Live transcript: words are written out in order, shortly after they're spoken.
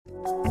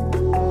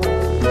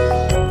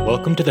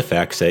Welcome to the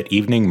FactSet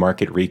Evening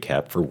Market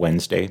Recap for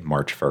Wednesday,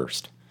 March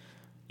 1st.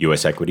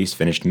 U.S. equities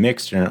finished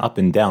mixed in an up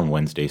and down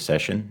Wednesday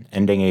session,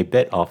 ending a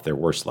bit off their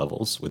worst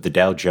levels, with the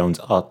Dow Jones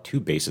up 2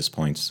 basis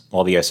points,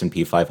 while the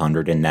S&P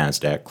 500 and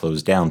Nasdaq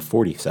closed down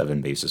 47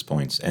 basis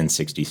points and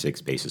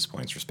 66 basis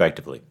points,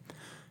 respectively.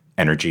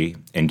 Energy,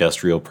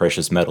 industrial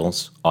precious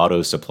metals,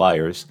 auto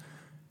suppliers,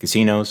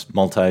 casinos,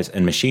 multis,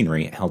 and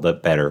machinery held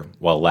up better,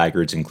 while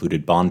laggards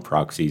included bond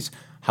proxies,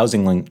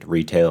 housing-linked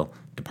retail,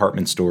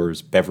 department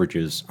stores,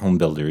 beverages, home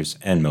builders,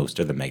 and most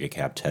of the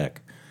mega-cap tech.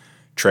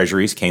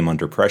 Treasuries came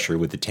under pressure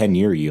with the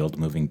 10-year yield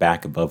moving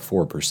back above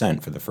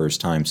 4% for the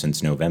first time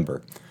since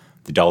November.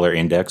 The dollar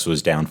index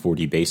was down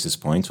 40 basis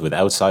points with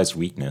outsized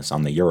weakness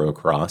on the euro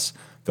cross,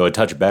 though a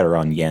touch better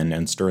on yen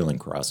and sterling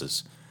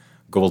crosses.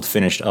 Gold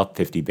finished up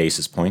 50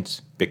 basis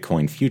points,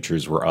 Bitcoin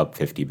futures were up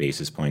 50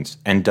 basis points,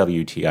 and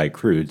WTI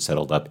crude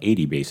settled up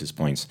 80 basis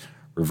points,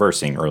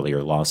 reversing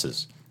earlier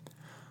losses.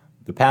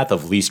 The path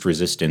of least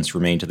resistance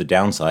remained to the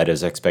downside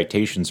as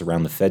expectations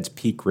around the Fed's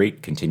peak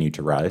rate continued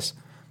to rise.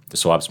 The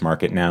swaps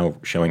market now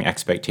showing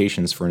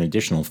expectations for an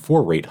additional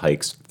 4 rate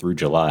hikes through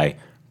July,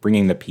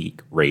 bringing the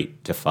peak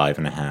rate to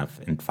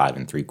 5.5% and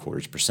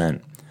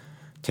 5.75%.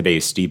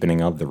 Today's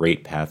steepening of the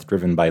rate path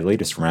driven by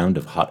latest round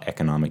of hot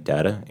economic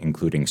data,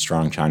 including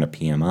strong China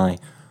PMI,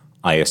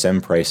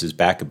 ISM prices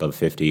back above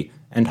 50,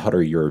 and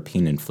hotter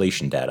European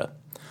inflation data.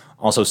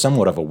 Also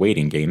somewhat of a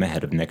waiting game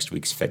ahead of next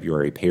week's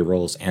February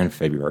payrolls and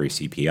February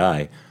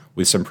CPI,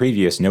 with some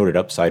previous noted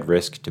upside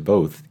risk to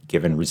both,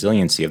 given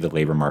resiliency of the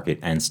labor market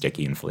and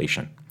sticky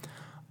inflation.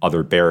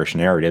 Other bearish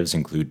narratives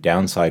include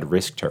downside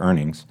risk to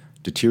earnings,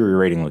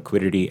 deteriorating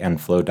liquidity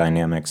and flow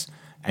dynamics,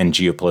 and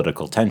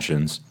geopolitical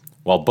tensions,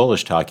 while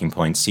bullish talking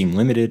points seem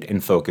limited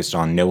and focused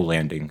on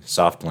no-landing,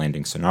 soft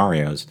landing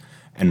scenarios,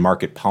 and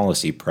market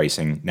policy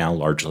pricing now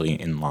largely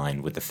in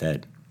line with the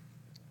Fed.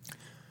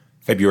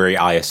 February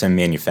ISM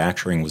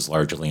manufacturing was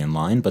largely in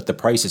line, but the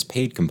prices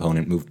paid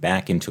component moved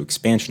back into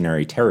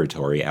expansionary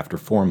territory after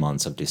 4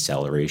 months of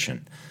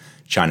deceleration.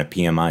 China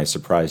PMI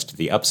surprised to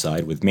the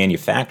upside, with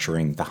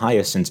manufacturing the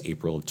highest since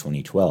April of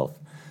 2012.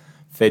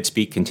 Fed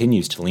speak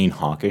continues to lean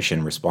hawkish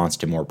in response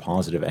to more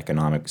positive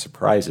economic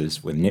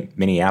surprises, with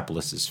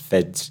Minneapolis'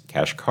 Fed's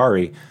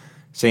Kashkari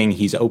saying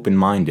he's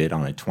open-minded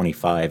on a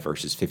 25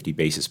 versus 50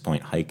 basis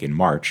point hike in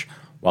March,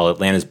 while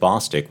Atlanta's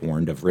Bostic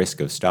warned of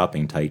risk of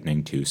stopping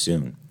tightening too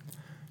soon.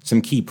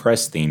 Some key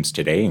press themes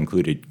today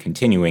included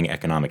continuing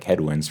economic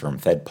headwinds from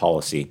Fed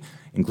policy,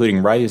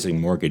 including rising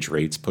mortgage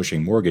rates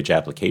pushing mortgage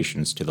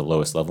applications to the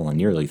lowest level in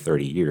nearly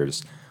 30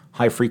 years,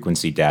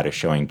 high-frequency data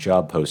showing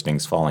job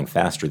postings falling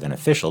faster than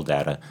official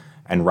data,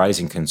 and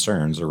rising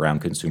concerns around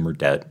consumer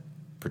debt,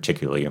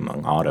 particularly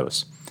among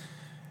autos.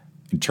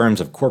 In terms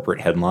of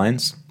corporate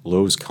headlines,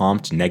 Lowe's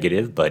comped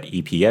negative but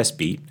EPS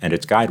beat, and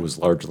its guide was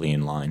largely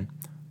in line.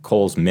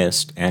 Kohl's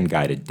missed and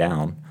guided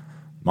down.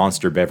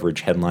 Monster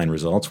Beverage headline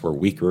results were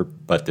weaker,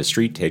 but the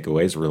street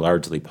takeaways were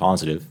largely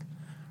positive.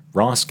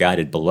 Ross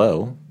guided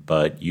below,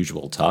 but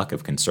usual talk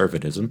of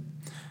conservatism.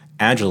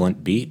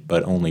 Agilent beat,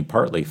 but only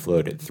partly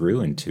flowed it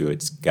through into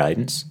its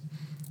guidance.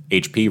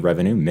 HP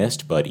revenue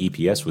missed, but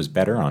EPS was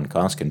better on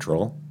cost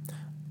control.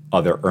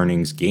 Other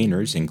earnings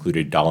gainers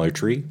included Dollar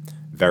Tree,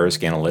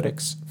 Verisk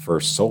Analytics,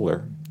 First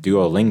Solar,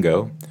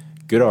 Duolingo,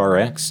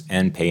 GoodRx,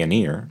 and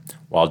Payoneer,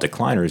 while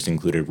decliners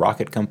included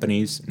Rocket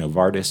Companies,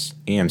 Novartis,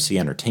 AMC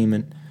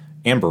Entertainment,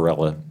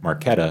 Ambarella,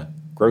 Marqeta,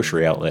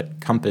 Grocery Outlet,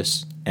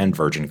 Compass, and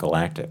Virgin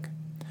Galactic.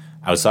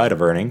 Outside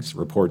of earnings,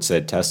 reports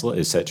said Tesla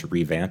is set to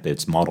revamp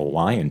its Model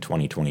Y in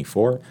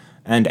 2024,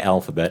 and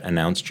Alphabet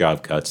announced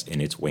job cuts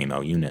in its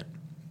Waymo unit.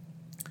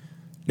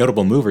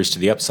 Notable movers to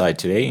the upside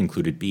today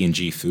included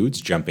B&G Foods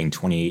jumping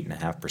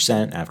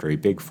 28.5% after a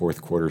big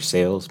fourth quarter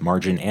sales,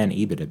 margin, and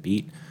EBITDA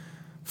beat.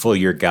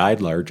 Full-year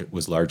guide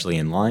was largely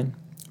in line.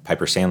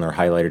 Piper Sandler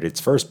highlighted its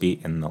first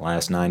beat in the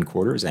last 9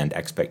 quarters and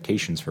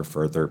expectations for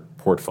further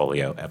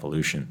portfolio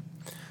evolution.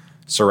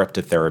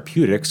 Sarepta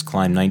Therapeutics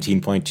climbed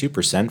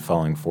 19.2%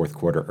 following fourth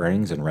quarter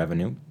earnings and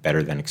revenue,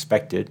 better than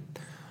expected.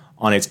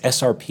 On its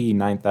SRP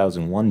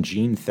 9001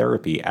 gene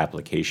therapy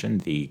application,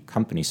 the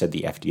company said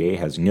the FDA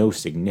has no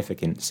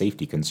significant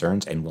safety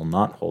concerns and will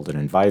not hold an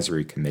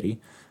advisory committee.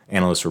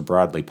 Analysts were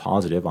broadly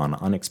positive on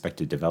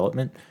unexpected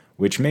development,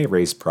 which may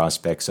raise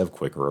prospects of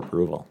quicker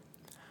approval.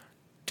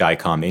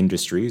 Dycom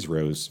Industries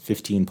rose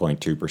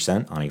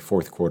 15.2% on a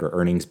fourth quarter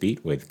earnings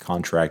beat, with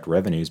contract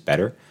revenues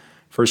better.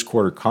 First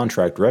quarter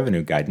contract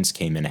revenue guidance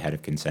came in ahead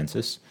of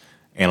consensus.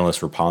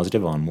 Analysts were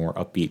positive on more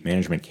upbeat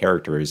management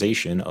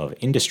characterization of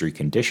industry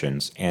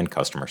conditions and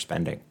customer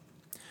spending.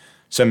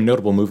 Some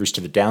notable movers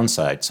to the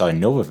downside saw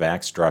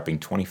Novavax dropping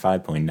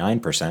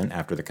 25.9%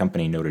 after the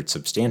company noted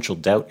substantial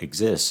doubt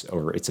exists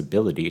over its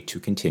ability to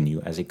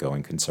continue as a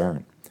going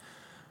concern.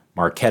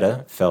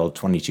 Marqeta fell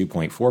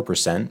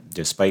 22.4%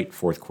 despite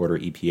fourth quarter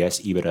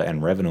EPS, EBITDA,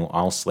 and revenue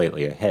all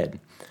slightly ahead,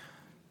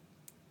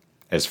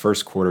 as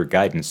first quarter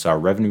guidance saw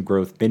revenue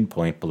growth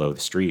midpoint below the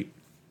street.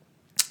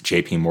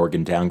 JP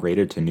Morgan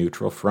downgraded to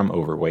neutral from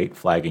overweight,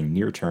 flagging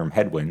near-term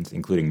headwinds,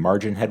 including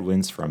margin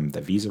headwinds from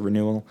the Visa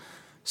renewal,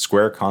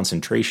 Square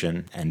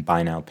concentration, and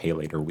buy now, pay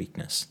later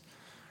weakness.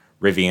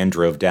 Rivian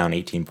drove down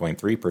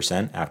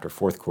 18.3% after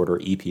fourth quarter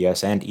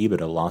EPS and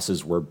EBITDA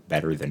losses were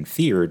better than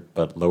feared,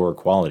 but lower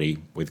quality,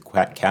 with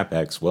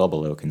CapEx well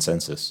below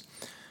consensus.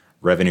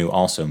 Revenue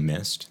also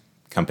missed.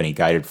 Company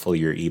guided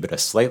full-year EBITDA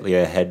slightly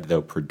ahead,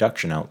 though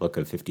production outlook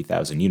of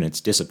 50,000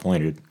 units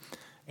disappointed.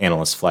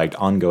 Analysts flagged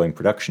ongoing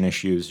production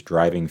issues,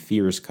 driving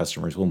fears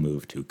customers will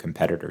move to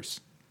competitors.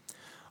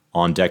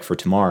 On deck for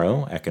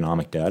tomorrow,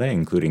 economic data,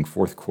 including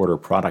fourth quarter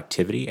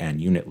productivity and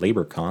unit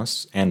labor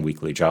costs and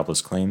weekly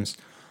jobless claims,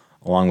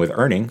 along with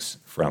earnings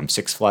from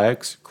Six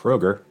Flags,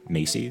 Kroger,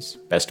 Macy's,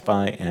 Best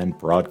Buy, and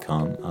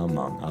Broadcom,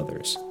 among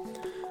others.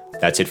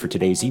 That's it for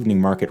today's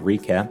evening market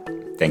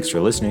recap. Thanks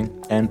for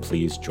listening, and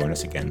please join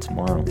us again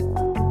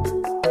tomorrow.